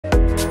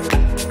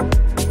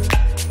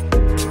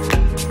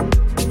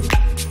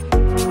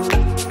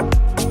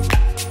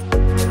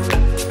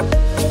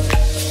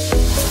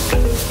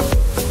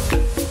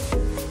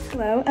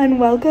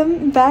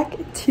welcome back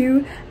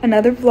to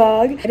another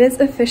vlog. It is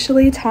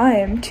officially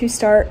time to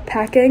start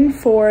packing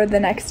for the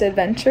next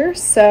adventure,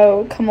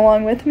 so come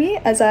along with me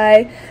as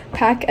I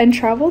pack and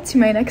travel to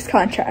my next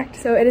contract.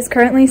 So it is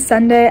currently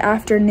Sunday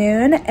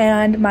afternoon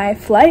and my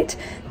flight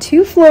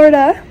to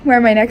Florida, where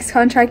my next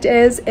contract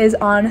is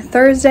on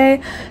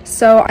Thursday,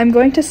 so I'm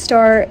going to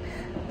start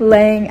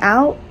laying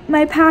out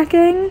my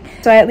packing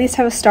so I at least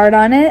have a start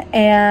on it,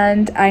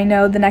 and I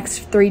know the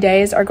next 3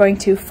 days are going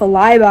to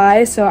fly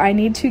by, so I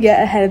need to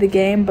get ahead of the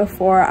game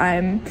before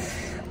I'm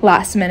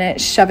last minute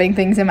shoving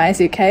things in my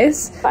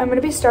suitcase. I'm going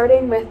to be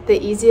starting with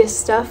the easiest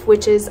stuff,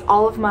 which is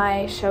all of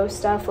my show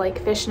stuff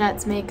like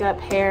fishnets,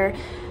 makeup, hair,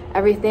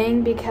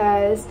 everything,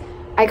 because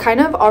I kind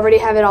of already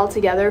have it all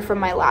together from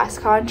my last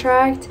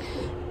contract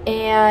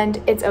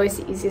and it's always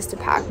the easiest to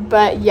pack.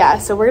 But yeah,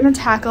 so we're gonna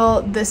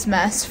tackle this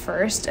mess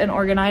first and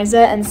organize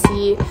it and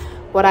see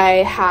what I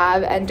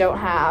have and don't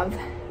have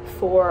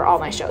for all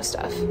my show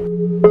stuff.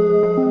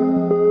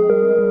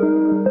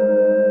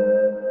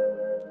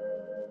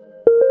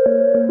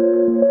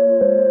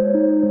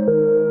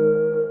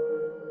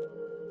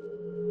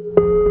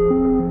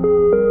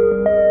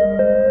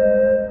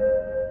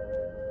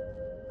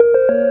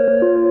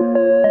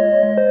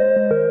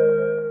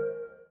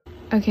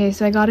 Okay,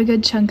 so I got a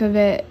good chunk of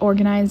it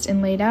organized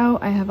and laid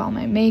out. I have all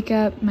my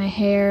makeup, my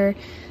hair,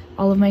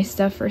 all of my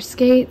stuff for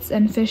skates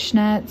and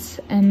fishnets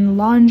and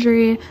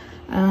laundry,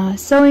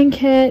 sewing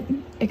kit,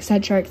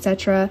 etc,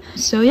 etc.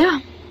 So yeah,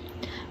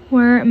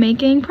 we're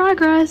making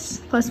progress.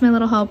 Plus my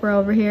little helper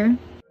over here.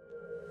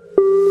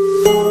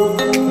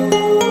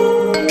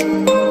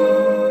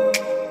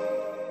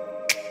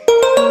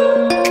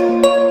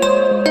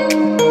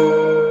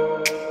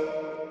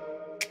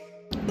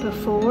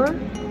 Before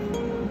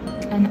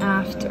and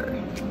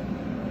after.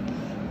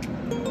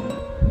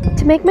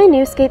 To make my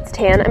new skates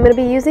tan, I'm going to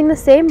be using the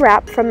same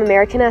wrap from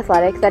American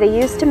Athletic that I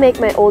used to make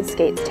my old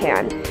skates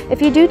tan.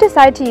 If you do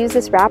decide to use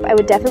this wrap, I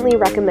would definitely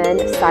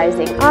recommend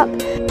sizing up.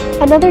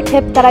 Another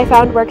tip that I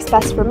found works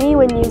best for me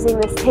when using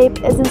this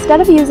tape is instead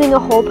of using a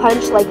hole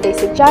punch like they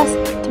suggest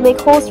to make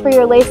holes for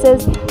your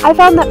laces, I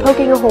found that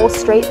poking a hole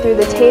straight through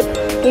the tape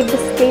gave the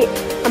skate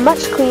a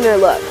much cleaner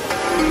look.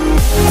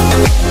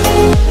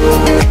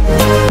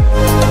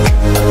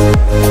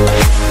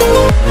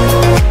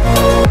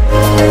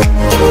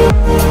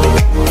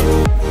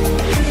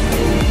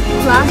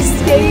 Last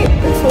skate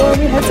before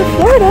we head to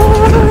Florida.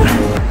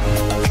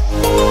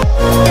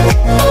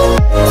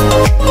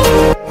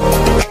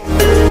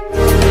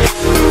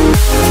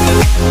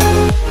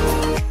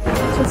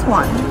 Just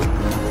one.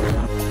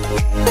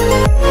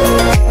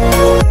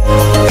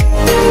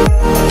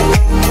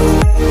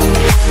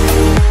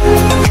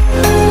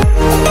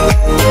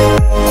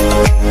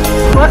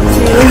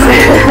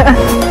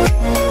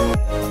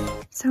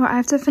 So I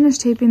have to finish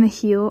taping the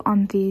heel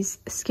on these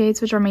skates,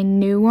 which are my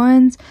new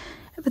ones.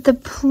 But the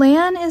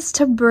plan is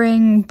to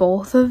bring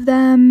both of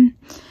them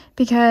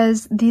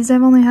because these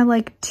I've only had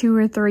like 2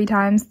 or 3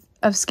 times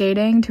of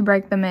skating to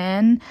break them in,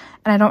 and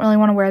I don't really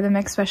want to wear them,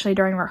 especially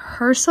during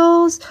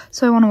rehearsals.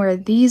 So I want to wear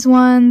these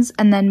ones,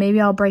 and then maybe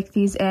I'll break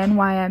these in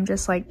while I'm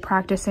just like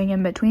practicing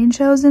in between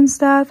shows and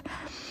stuff.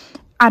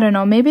 I don't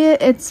know, maybe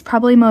it's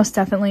probably most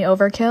definitely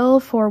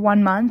overkill for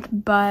 1 month,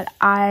 but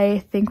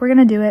I think we're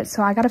gonna do it.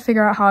 So I gotta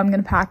figure out how I'm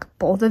gonna pack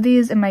both of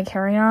these in my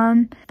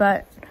carry-on,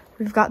 but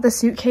we've got the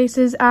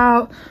suitcases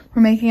out.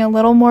 We're making a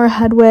little more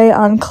headway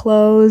on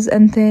clothes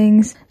and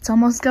things. It's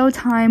almost go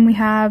time. We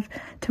have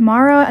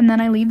tomorrow and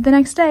then I leave the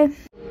next day.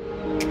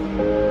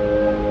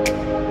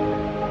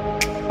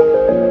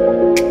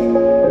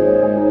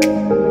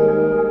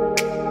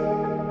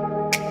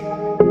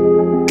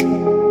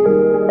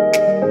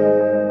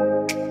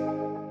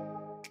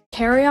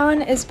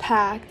 Carry-on is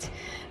packed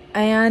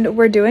and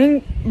we're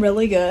doing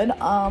really good.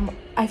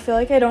 I feel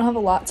like I don't have a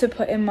lot to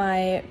put in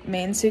my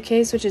main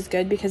suitcase, which is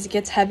good because it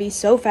gets heavy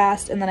so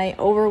fast and then I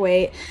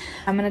overweight.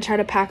 I'm gonna try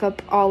to pack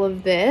up all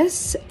of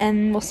this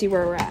and we'll see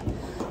where we're at.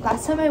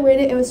 Last time I weighed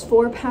it, it was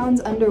 4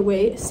 pounds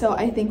underweight, so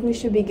I think we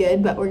should be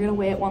good, but we're gonna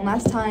weigh it one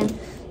last time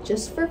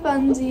just for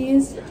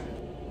funsies.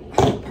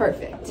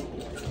 Perfect.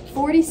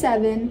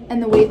 47,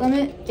 and the weight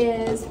limit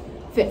is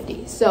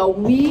 50. So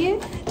we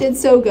did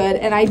so good,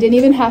 and I didn't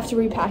even have to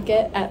repack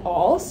it at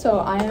all, so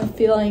I am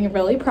feeling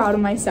really proud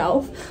of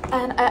myself.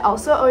 And I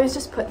also always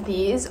just put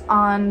these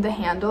on the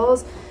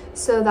handles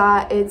so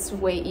that it's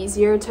way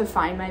easier to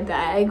find my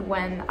bag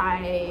when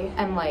I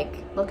am like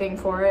looking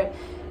for it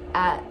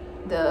at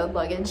the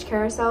luggage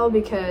carousel,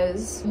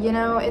 because you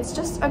know it's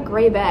just a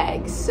gray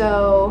bag,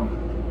 so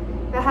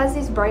if it has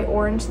these bright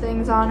orange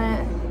things on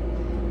it,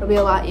 it'll be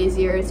a lot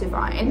easier to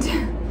find.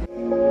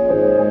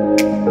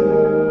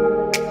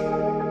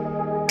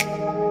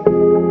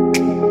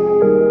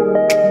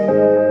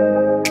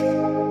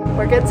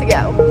 We're good to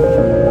go.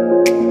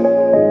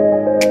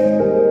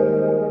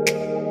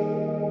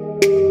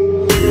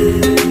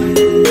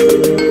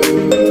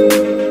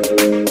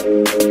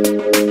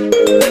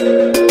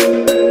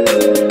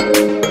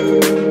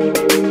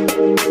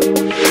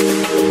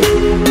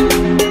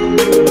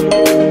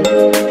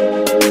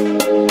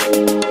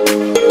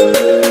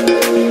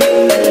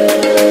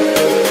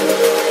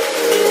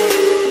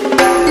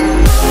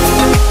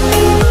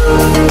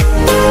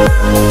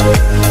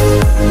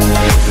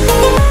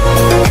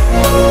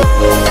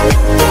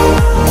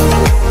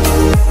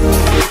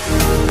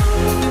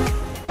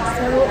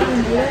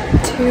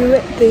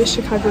 the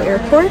Chicago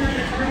airport,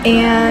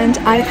 and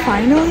I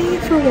finally,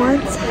 for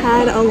once,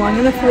 had a long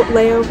enough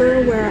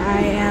layover where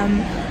I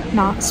am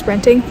not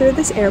sprinting through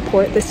this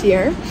airport this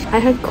year. I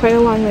had quite a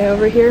long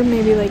layover here,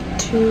 maybe like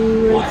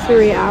 2 or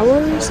 3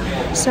 hours,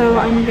 so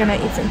I'm gonna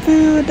eat some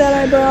food that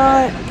I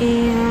brought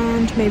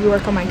and maybe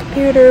work on my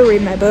computer,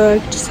 read my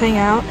book, just hang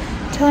out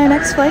until our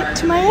next flight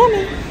to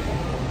Miami.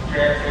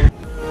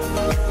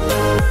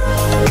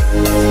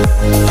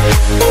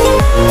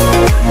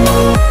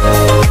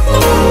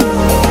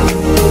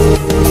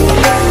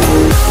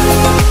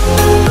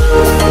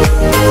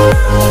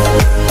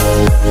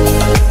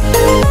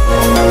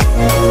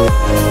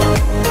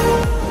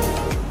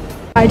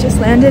 I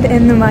just landed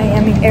in the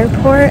Miami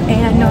airport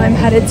and now I'm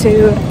headed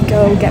to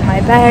go get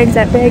my bags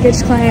at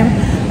baggage claim.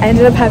 I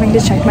ended up having to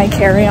check my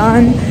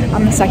carry-on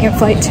on the second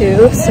flight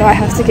too, so I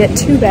have to get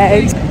 2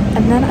 bags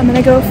and then I'm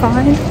gonna go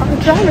find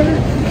our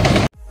driver.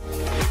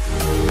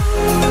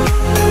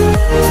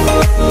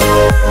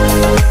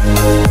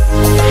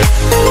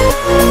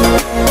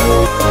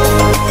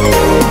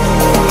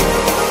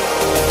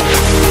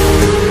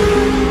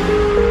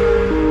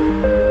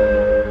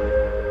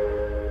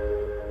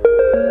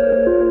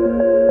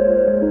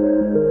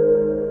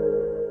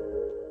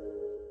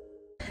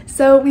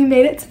 So we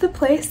made it to the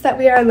place that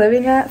we are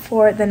living at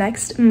for the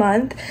next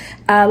month.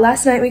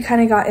 Last night we kind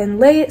of got in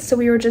late, so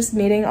we were just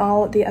meeting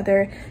all the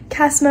other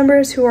cast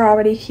members who were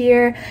already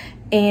here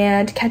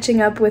and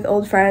catching up with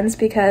old friends,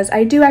 because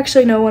I do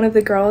actually know one of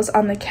the girls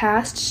on the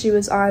cast. She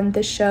was on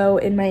the show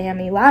in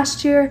Miami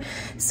last year,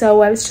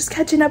 so I was just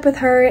catching up with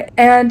her.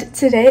 And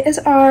today is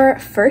our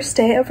first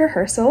day of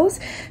rehearsals,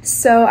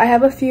 so I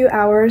have a few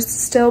hours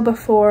still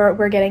before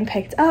we're getting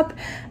picked up,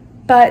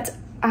 but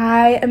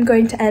I am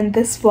going to end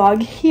this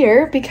vlog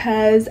here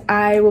because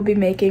I will be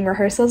making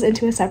rehearsals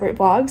into a separate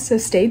vlog, so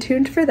stay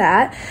tuned for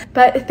that.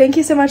 But thank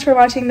you so much for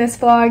watching this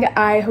vlog.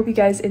 I hope you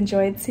guys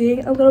enjoyed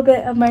seeing a little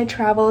bit of my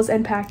travels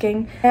and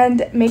packing,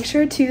 and make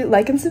sure to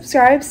like and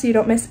subscribe so you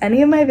don't miss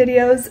any of my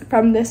videos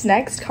from this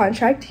next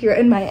contract here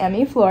in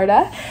Miami,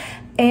 Florida,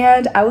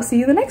 and I will see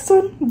you in the next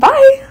one.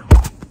 Bye!